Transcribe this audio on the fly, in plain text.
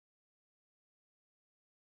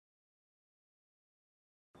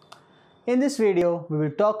In this video, we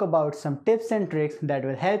will talk about some tips and tricks that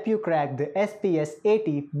will help you crack the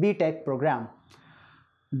SPSAT B TECH program.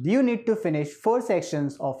 You need to finish 4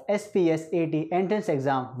 sections of SPSAT entrance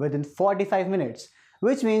exam within 45 minutes,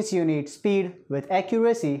 which means you need speed with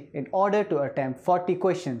accuracy in order to attempt 40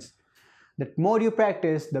 questions. The more you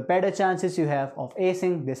practice, the better chances you have of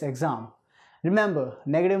acing this exam. Remember,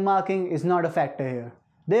 negative marking is not a factor here.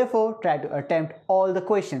 Therefore, try to attempt all the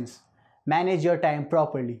questions. Manage your time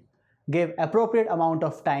properly. Give appropriate amount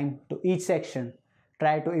of time to each section.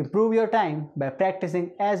 Try to improve your time by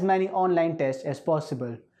practicing as many online tests as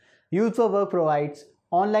possible. Youth for Work provides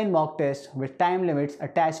online mock tests with time limits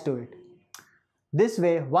attached to it. This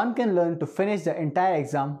way, one can learn to finish the entire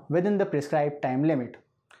exam within the prescribed time limit.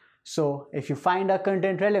 So, if you find our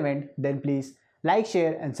content relevant, then please like,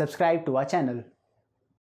 share and subscribe to our channel.